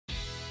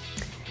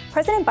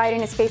President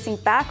Biden is facing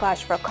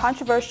backlash for a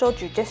controversial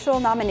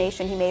judicial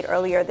nomination he made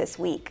earlier this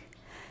week.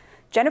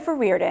 Jennifer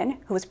Reardon,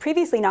 who was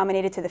previously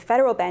nominated to the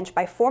federal bench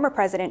by former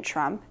President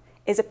Trump,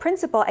 is a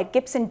principal at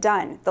Gibson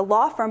Dunn, the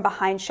law firm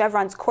behind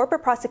Chevron's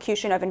corporate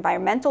prosecution of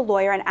environmental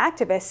lawyer and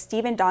activist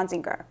Stephen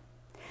Donziger.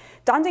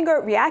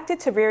 Donziger reacted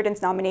to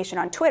Reardon's nomination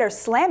on Twitter,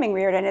 slamming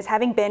Reardon as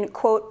having been,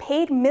 quote,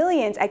 paid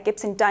millions at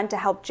Gibson Dunn to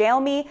help jail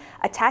me,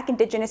 attack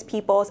indigenous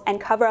peoples, and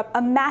cover up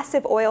a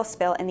massive oil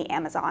spill in the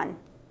Amazon.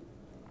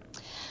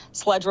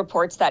 Sledge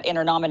reports that in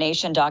her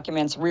nomination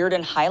documents,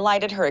 Reardon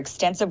highlighted her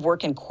extensive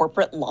work in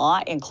corporate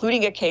law,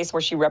 including a case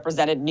where she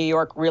represented New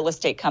York real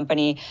estate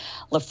company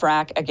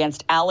LeFrak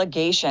against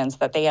allegations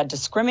that they had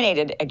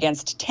discriminated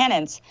against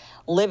tenants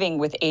living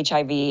with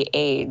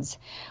HIV/AIDS.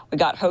 We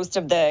got host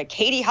of the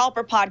Katie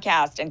Halper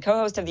podcast and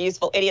co-host of the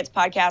Useful Idiots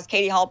podcast,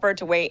 Katie Halper,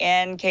 to weigh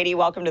in. Katie,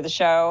 welcome to the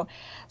show.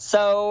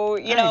 So,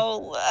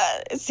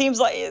 it seems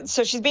like,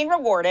 so she's being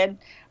rewarded,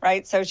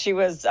 right? So she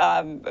was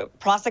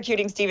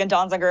prosecuting Stephen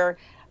Donziger,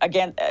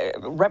 again,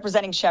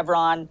 representing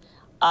Chevron,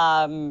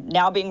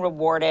 now being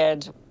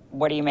rewarded.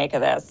 What do you make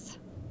of this?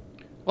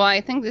 Well,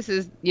 I think this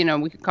is,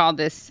 we could call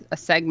this a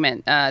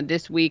segment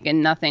this week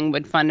and nothing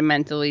would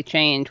fundamentally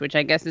change, which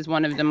I guess is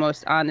one of the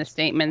most honest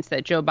statements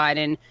that Joe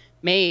Biden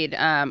made,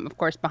 of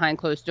course, behind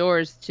closed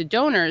doors to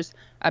donors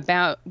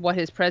about what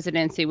his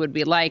presidency would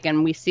be like.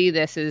 And we see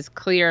this as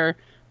clear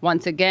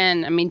once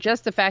again. I mean,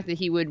 just the fact that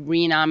he would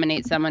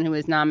renominate someone who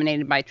is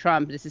nominated by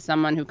Trump. This is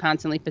someone who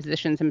constantly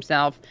positions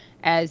himself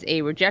as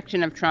a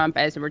rejection of Trump,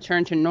 as a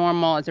return to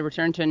normal, as a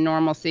return to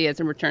normalcy,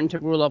 as a return to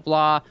rule of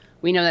law.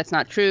 We know that's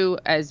not true.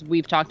 As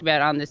we've talked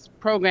about on this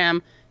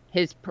program,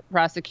 his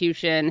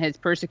prosecution, his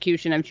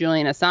persecution of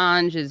Julian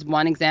Assange is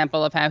one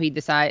example of how he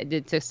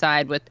decided to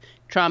side with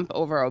Trump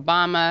over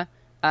Obama.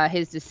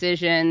 His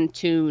decision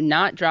to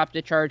not drop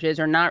the charges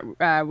or not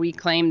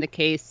reclaim the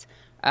case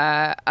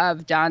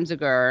of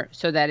Donziger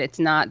so that it's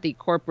not the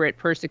corporate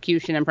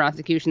persecution and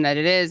prosecution that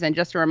it is. And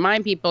just to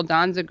remind people,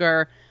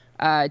 Donziger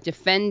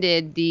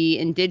defended the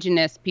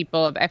indigenous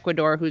people of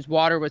Ecuador whose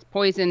water was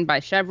poisoned by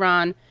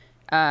Chevron.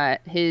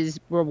 His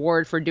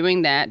reward for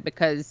doing that,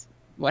 because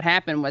what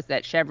happened was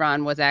that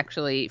Chevron was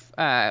actually,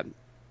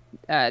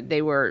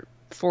 they were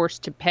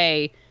forced to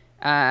pay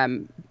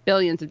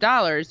billions of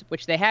dollars,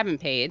 which they haven't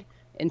paid.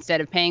 Instead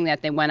of paying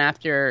that, they went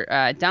after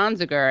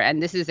Donziger.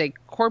 And this is a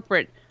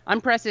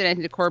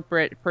unprecedented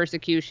corporate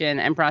persecution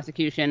and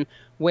prosecution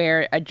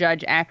where a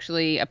judge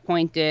actually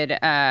appointed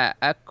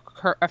a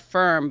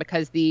firm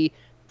because the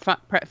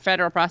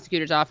federal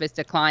prosecutor's office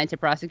declined to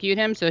prosecute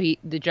him. So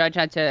the judge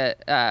had to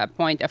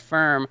appoint a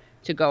firm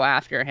to go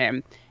after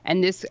him.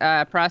 And this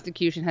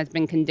prosecution has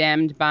been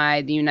condemned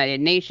by the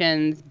United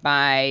Nations,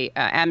 by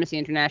Amnesty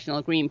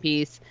International,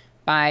 Greenpeace,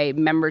 by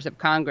members of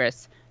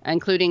Congress,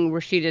 including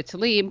Rashida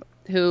Tlaib,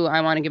 who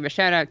I want to give a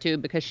shout out to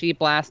because she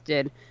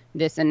blasted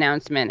this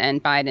announcement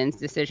and Biden's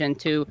decision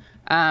to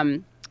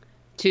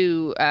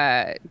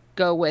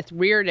go with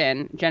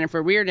Reardon,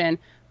 Jennifer Reardon,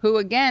 who,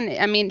 again,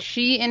 I mean,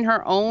 she, in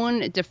her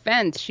own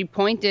defense, she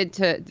pointed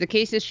to the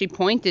cases she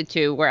pointed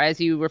to, where, as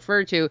you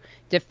referred to,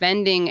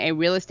 defending a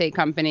real estate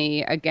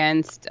company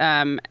against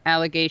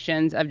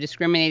allegations of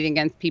discriminating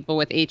against people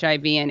with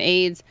HIV and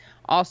AIDS.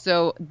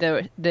 Also,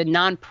 the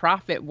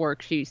nonprofit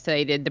work she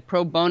cited, the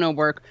pro bono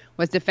work,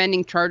 was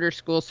defending charter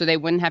schools so they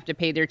wouldn't have to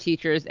pay their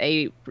teachers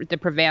the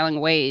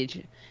prevailing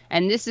wage.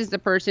 And this is the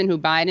person who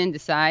Biden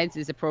decides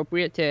is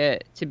appropriate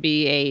to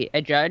be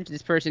a judge,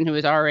 this person who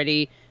is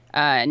already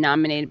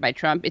nominated by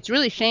Trump. It's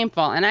really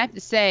shameful. And I have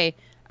to say,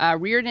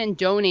 Reardon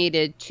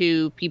donated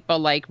to people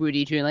like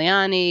Rudy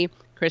Giuliani,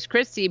 Chris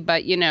Christie,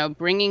 but,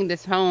 bringing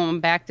this home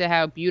back to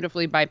how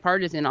beautifully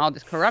bipartisan all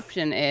this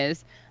corruption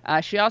is,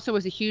 she also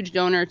was a huge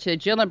donor to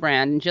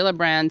Gillibrand, and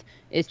Gillibrand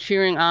is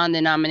cheering on the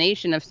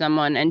nomination of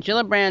someone. And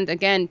Gillibrand,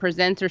 again,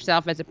 presents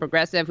herself as a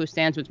progressive who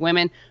stands with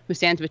women, who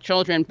stands with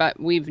children. But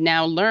we've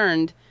now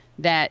learned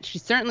that she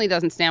certainly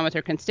doesn't stand with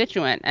her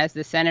constituent. As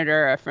the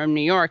senator from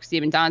New York,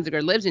 Stephen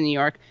Donziger, lives in New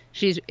York,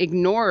 she's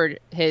ignored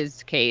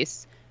his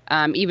case,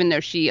 even though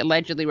she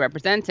allegedly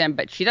represents him.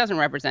 But she doesn't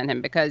represent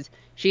him because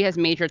she has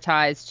major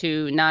ties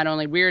to not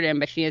only Reardon,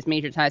 but she has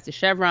major ties to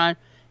Chevron.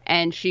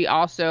 And she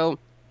also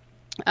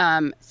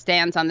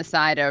stands on the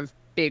side of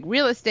big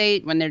real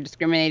estate when they're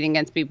discriminating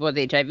against people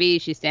with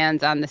HIV. She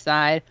stands on the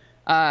side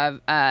of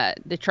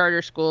the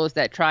charter schools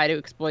that try to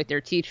exploit their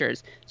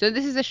teachers. So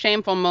this is a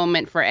shameful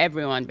moment for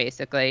everyone,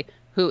 basically,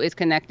 who is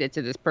connected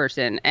to this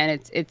person.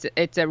 And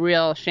it's a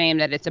real shame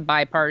that it's a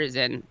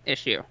bipartisan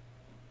issue.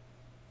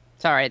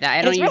 Sorry, that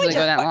I don't usually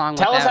go that long.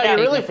 Tell us how you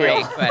really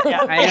feel. But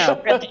yeah. I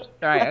know.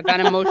 Sorry, I got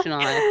emotional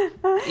on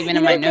it, even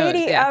in my notes.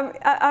 Katie, yeah.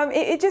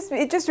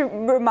 It just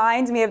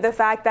reminds me of the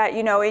fact that,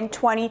 in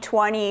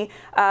 2020,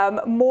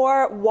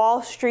 more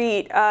Wall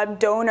Street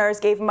donors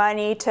gave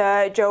money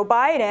to Joe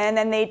Biden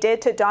than they did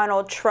to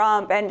Donald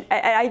Trump. And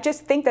I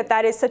just think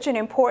that is such an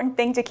important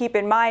thing to keep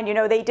in mind.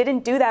 They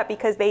didn't do that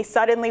because they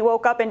suddenly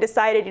woke up and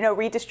decided,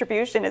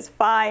 redistribution is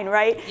fine,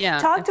 right? Yeah,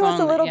 Talk to us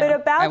a little bit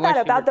about that,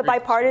 about the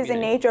bipartisan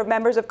nature of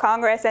members of Congress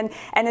Congress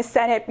and the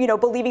Senate,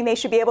 believing they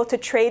should be able to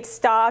trade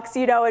stocks,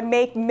 and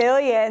make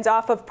millions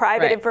off of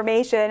private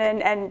information.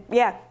 And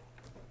yeah.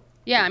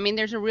 Yeah, I mean,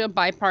 there's a real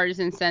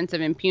bipartisan sense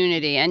of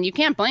impunity, and you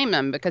can't blame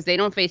them because they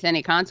don't face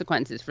any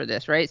consequences for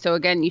this, right? So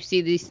again, you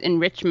see this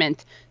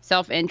enrichment,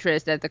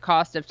 self-interest at the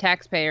cost of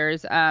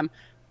taxpayers.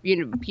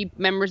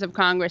 Members of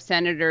Congress,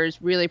 senators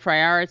really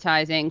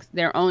prioritizing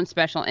their own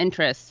special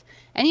interests.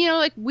 And,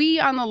 we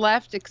on the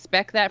left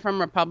expect that from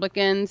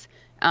Republicans.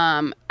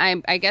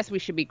 I guess we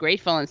should be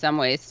grateful in some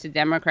ways to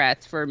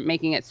Democrats for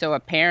making it so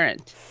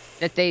apparent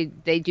that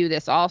they do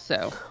this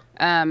also.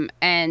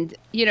 And,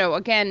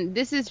 again,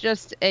 this is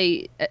just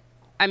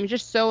I'm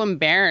just so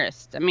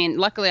embarrassed. I mean,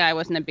 luckily I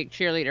wasn't a big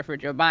cheerleader for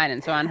Joe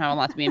Biden, so I don't have a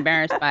lot to be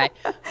embarrassed by.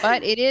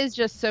 But it is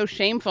just so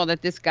shameful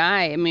that this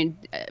guy,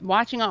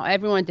 watching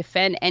everyone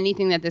defend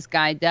anything that this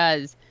guy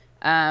does,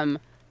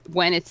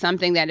 when it's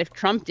something that if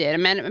Trump did,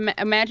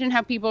 imagine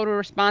how people would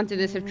respond to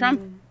this if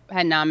Trump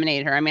had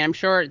nominated her. I'm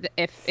sure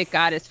if it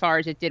got as far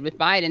as it did with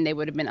Biden, they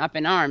would have been up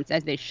in arms,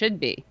 as they should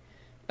be.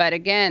 But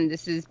again,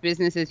 this is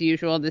business as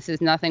usual. This is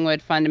nothing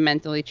would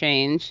fundamentally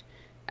change.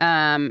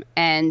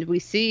 And we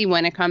see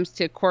when it comes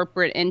to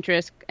corporate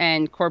interest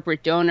and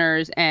corporate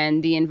donors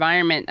and the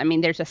environment,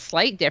 there's a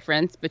slight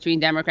difference between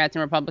Democrats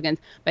and Republicans,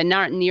 but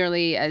not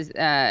nearly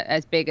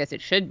as big as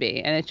it should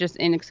be. And it's just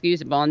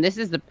inexcusable. And this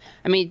is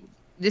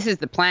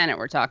the planet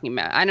we're talking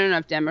about. I don't know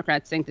if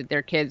Democrats think that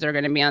their kids are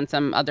going to be on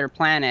some other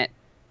planet,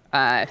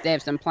 if they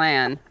have some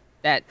plan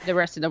that the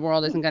rest of the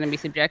world isn't going to be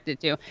subjected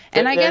to.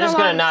 And they're just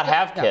going to not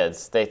have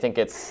kids. They think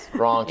it's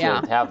wrong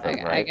to have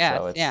them, right? I guess,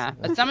 so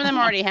but some of them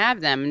already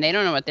have them, and they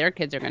don't know what their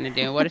kids are going to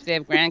do. What if they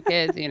have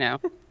grandkids?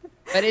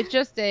 But it's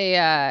just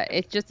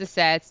a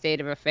sad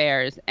state of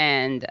affairs,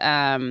 and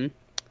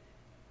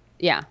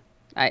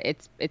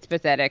it's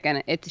pathetic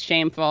and it's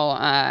shameful,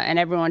 and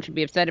everyone should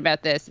be upset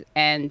about this,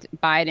 and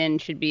Biden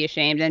should be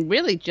ashamed, and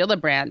really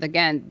Gillibrand,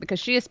 again, because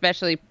she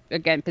especially,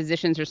 again,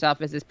 positions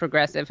herself as this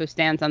progressive who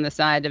stands on the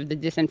side of the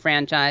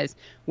disenfranchised,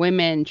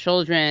 women,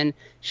 children.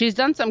 She's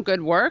done some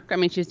good work.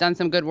 She's done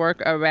some good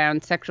work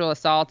around sexual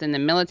assault in the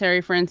military,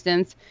 for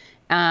instance,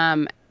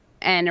 and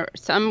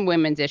some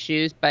women's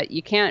issues, but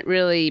you can't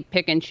really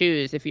pick and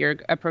choose if you're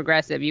a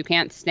progressive. You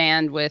can't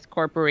stand with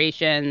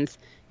corporations.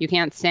 You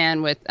can't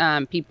stand with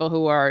people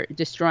who are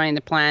destroying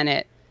the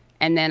planet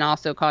and then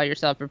also call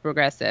yourself a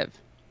progressive.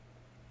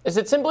 Is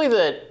it simply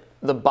that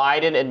the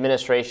Biden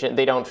administration,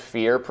 they don't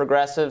fear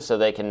progressives, so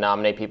they can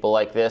nominate people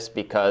like this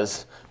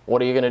because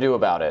what are you going to do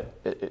about it?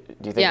 Do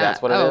you think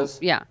that's what it is?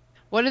 Yeah.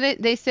 What do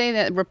they say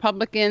that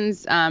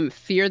Republicans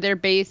fear their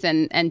base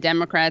and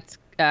Democrats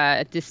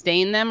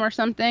disdain them or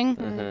something?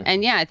 Mm-hmm.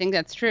 And I think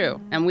that's true.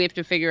 And we have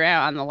to figure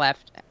out on the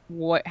left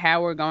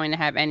how we're going to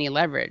have any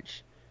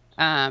leverage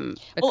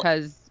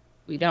because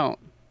we don't.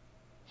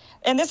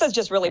 And this is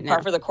just really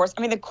par for the course.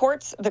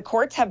 The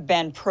courts have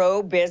been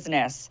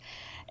pro-business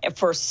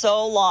for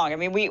so long.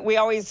 We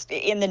always,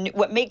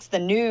 what makes the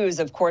news,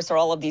 of course, are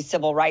all of these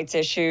civil rights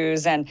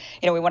issues. And,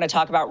 we want to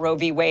talk about Roe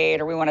v. Wade,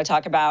 or we want to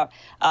talk about,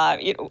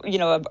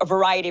 a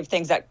variety of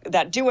things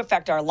that do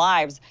affect our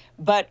lives.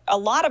 But a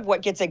lot of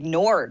what gets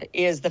ignored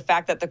is the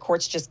fact that the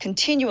courts just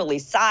continually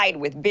side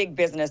with big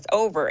business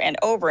over and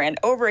over and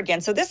over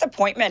again. So this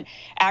appointment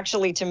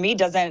actually, to me,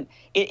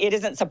 it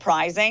isn't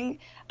surprising.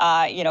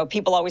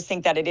 People always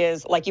think that it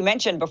is, like you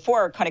mentioned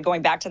before, kind of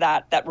going back to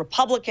that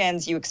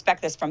Republicans, you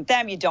expect this from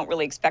them. You don't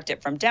really expect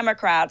it from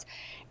Democrats.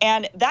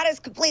 And that is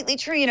completely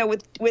true.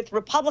 With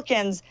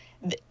Republicans,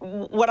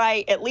 what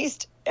I at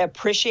least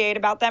appreciate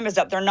about them is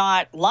that they're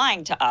not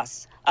lying to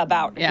us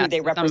about who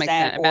they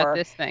represent about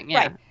this thing.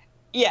 Right.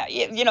 Yeah,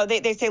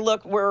 they say,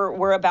 look,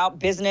 we're about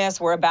business,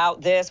 we're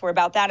about this, we're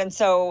about that. And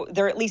so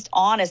they're at least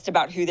honest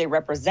about who they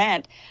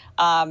represent.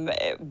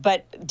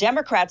 But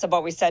Democrats have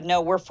always said,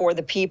 no, we're for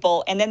the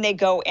people. And then they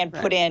go and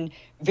put in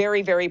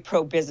very, very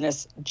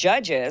pro-business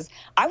judges.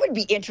 I would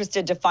be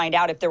interested to find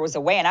out if there was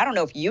a way, and I don't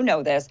know if you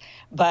know this,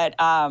 but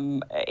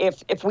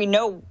if we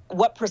know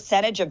what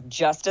percentage of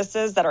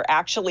justices that are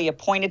actually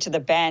appointed to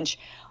the bench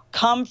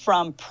come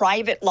from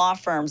private law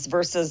firms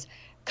versus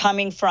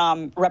coming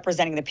from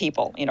representing the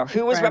people,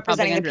 who was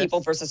representing the people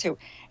versus who.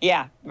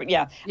 Yeah. I would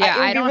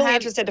be really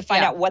interested to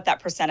find out what that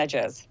percentage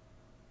is.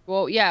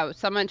 Well,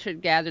 someone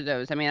should gather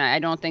those. I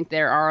don't think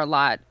there are a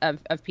lot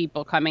of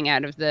people coming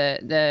out of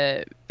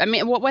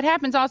what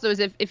happens also is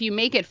if you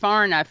make it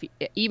far enough,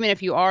 even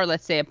if you are,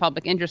 let's say, a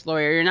public interest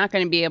lawyer, you're not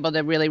going to be able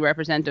to really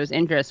represent those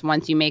interests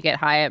once you make it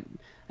high up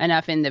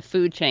enough in the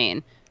food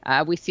chain.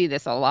 We see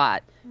this a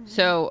lot. Mm-hmm.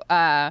 So,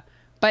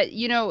 but,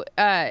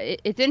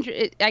 it's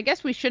interesting. I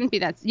guess we shouldn't be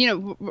that,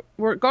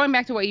 we're going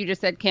back to what you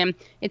just said, Kim.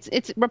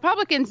 It's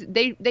Republicans.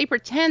 They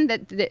pretend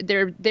that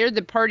they're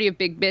the party of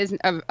big business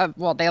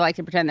they like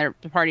to pretend they're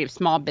the party of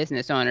small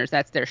business owners.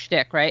 That's their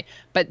shtick, right?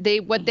 But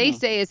they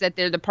say is that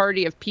they're the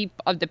party of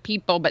the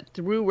people, but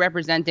through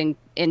representing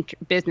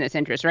business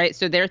interests, right?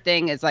 So their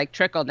thing is like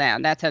trickle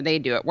down. That's how they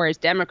do it. Whereas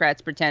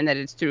Democrats pretend that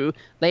it's through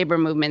labor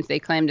movements. They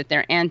claim that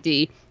they're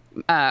anti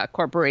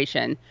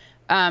corporation.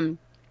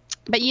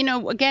 But, you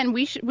know, again,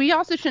 we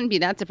also shouldn't be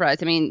that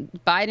surprised. I mean,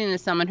 Biden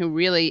is someone who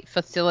really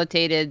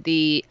facilitated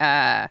the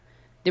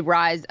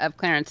rise of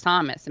Clarence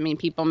Thomas. I mean,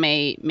 people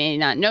may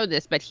not know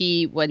this, but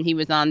when he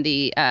was on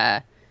the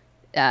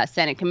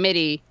Senate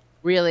committee,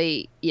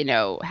 really, you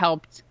know,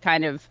 helped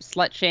kind of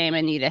slut shame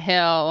Anita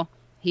Hill.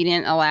 He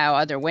didn't allow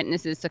other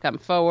witnesses to come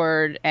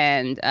forward,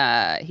 and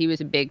he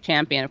was a big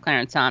champion of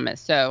Clarence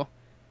Thomas. So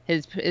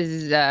his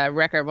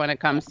record when it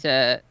comes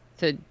to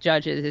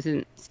judges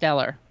isn't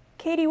stellar.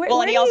 Katie, where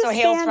and he also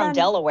hails from on...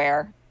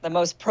 Delaware, the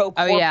most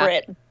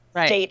pro-corporate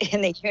state in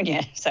the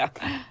union. So,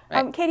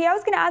 Katie, I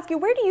was going to ask you,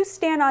 where do you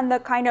stand on the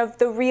kind of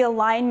the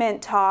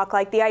realignment talk,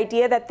 like the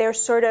idea that there's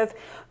sort of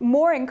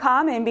more in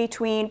common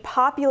between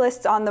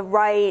populists on the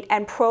right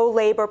and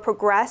pro-labor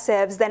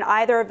progressives than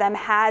either of them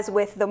has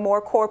with the more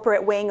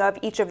corporate wing of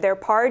each of their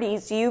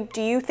parties? Do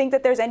you think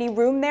that there's any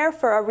room there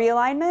for a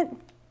realignment?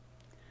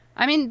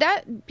 I mean,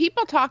 that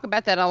people talk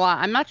about that a lot.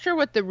 I'm not sure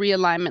what the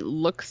realignment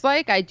looks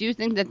like. I do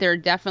think that there are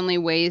definitely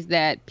ways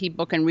that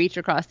people can reach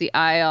across the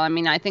aisle. I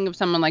mean, I think of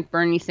someone like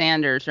Bernie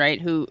Sanders, right,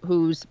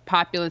 whose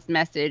populist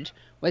message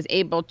was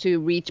able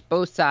to reach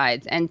both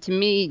sides. And to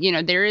me, you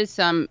know, there's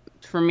some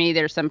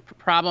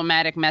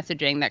problematic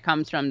messaging that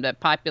comes from the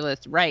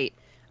populist right.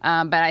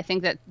 But I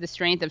think that the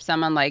strength of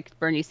someone like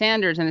Bernie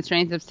Sanders and the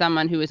strength of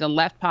someone who is a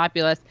left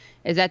populist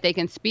is that they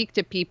can speak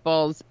to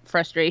people's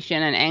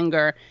frustration and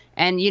anger.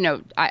 And, you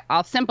know,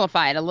 I'll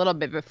simplify it a little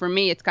bit, but for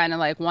me, it's kind of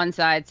like one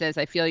side says,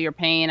 I feel your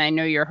pain, I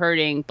know you're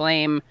hurting,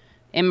 blame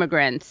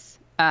immigrants.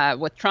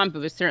 With Trump, it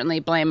was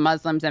certainly blame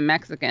Muslims and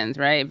Mexicans,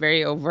 right?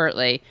 Very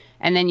overtly.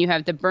 And then you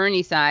have the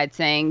Bernie side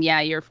saying,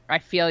 yeah, I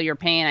feel your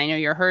pain, I know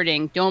you're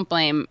hurting, don't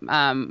blame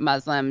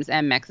Muslims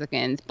and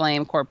Mexicans,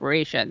 blame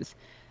corporations.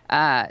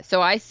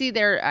 So I see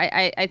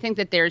I think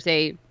that there's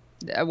a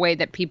way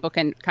that people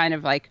can kind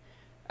of like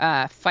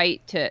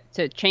fight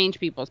to change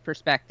people's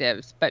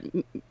perspectives, but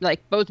like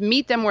both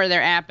meet them where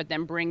they're at, but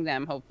then bring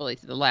them hopefully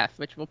to the left,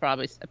 which will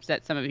probably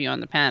upset some of you on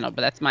the panel,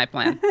 but that's my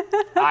plan.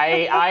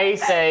 I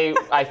say,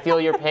 I feel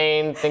your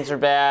pain, things are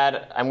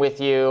bad, I'm with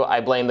you,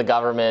 I blame the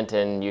government,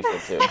 and you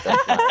should too.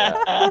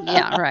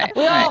 Yeah, right.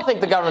 We all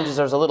think the government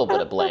deserves a little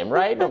bit of blame,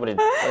 right? Nobody.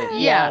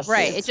 Yeah,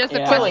 right. It's just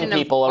a killing question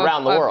people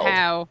around the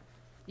world.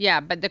 Yeah,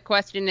 but the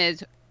question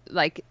is,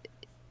 like,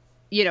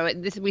 you know,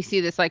 we see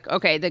this like,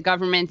 okay, the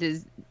government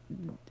is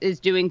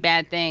doing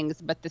bad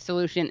things, but the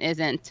solution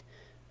isn't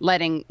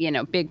letting, you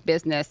know, big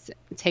business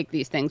take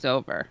these things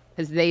over,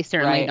 because they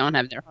certainly don't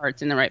have their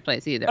hearts in the right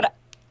place either. But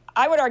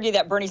I would argue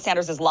that Bernie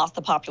Sanders has lost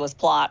the populist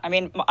plot. I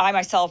mean, I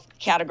myself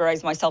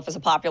categorize myself as a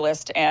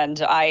populist,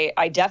 and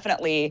I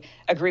definitely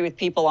agree with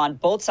people on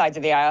both sides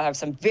of the aisle. I have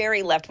some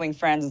very left-wing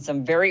friends and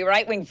some very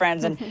right-wing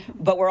friends,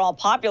 but we're all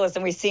populists,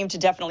 and we seem to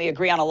definitely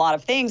agree on a lot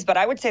of things. But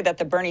I would say that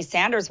the Bernie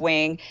Sanders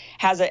wing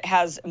has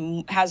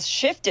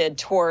shifted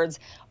towards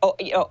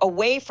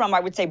away from, I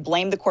would say,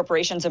 blame the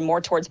corporations and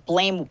more towards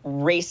blame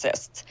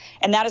racists.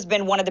 And that has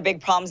been one of the big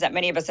problems that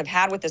many of us have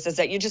had with this, is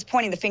that you're just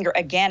pointing the finger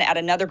again at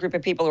another group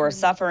of people who are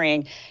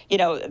suffering, you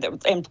know,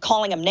 and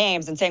calling them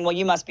names and saying, well,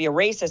 you must be a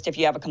racist if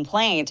you have a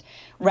complaint,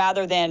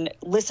 rather than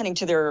listening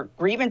to their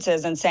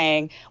grievances and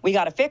saying, we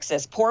got to fix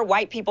this. Poor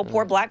white people,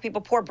 poor black people,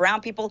 poor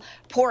brown people,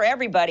 poor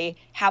everybody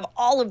have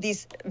all of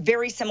these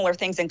very similar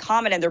things in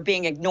common, and they're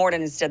being ignored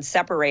and instead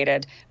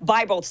separated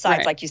by both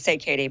sides, like you say,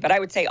 Katie. But I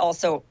would say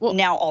also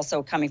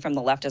also coming from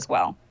the left as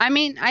well. I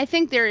mean, I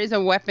think there is a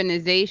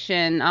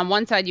weaponization. On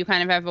one side, you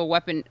kind of have a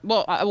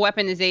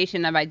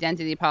weaponization of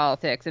identity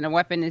politics and a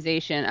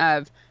weaponization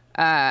of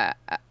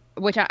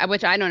which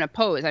I don't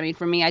oppose. I mean,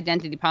 for me,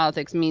 identity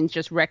politics means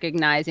just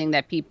recognizing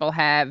that people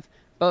have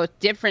both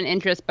different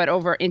interests, but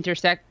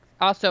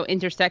also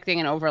intersecting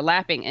and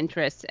overlapping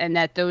interests, and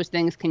that those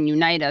things can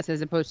unite us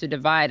as opposed to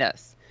divide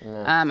us.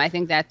 Yeah. I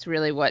think that's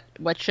really what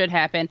should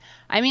happen.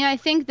 I mean, I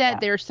think that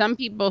there are some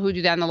people who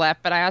do that on the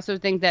left, but I also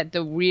think that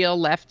the real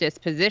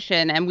leftist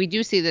position, and we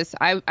do see this,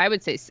 I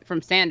would say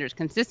from Sanders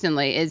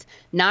consistently, is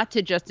not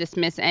to just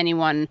dismiss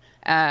anyone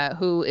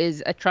who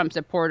is a Trump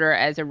supporter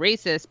as a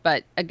racist,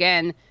 but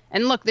again,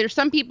 and look, there's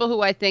some people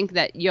who I think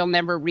that you'll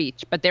never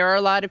reach, but there are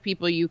a lot of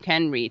people you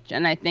can reach,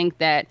 and I think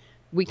that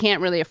we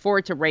can't really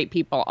afford to write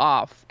people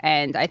off.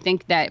 And I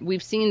think that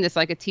we've seen this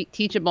like a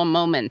teachable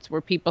moments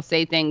where people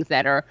say things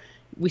that are,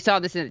 we saw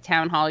this in a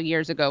town hall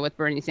years ago with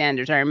Bernie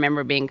Sanders. I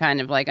remember being kind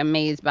of like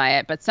amazed by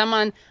it. But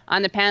someone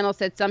on the panel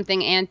said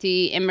something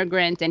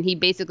anti-immigrant, and he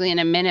basically in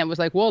a minute was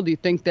like, well, do you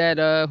think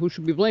that who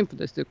should be blamed for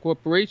this? The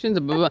corporations?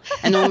 Blah, blah, blah.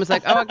 And the one was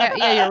like, oh, okay,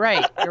 yeah, you're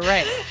right. You're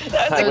right.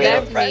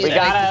 We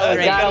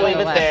gotta leave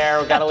it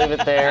there. We gotta leave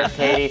it there.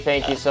 Katie,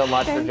 thank you so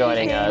much for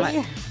joining us.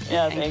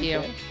 Yeah, thank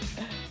you.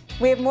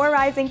 We have more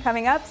Rising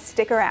coming up.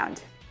 Stick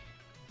around.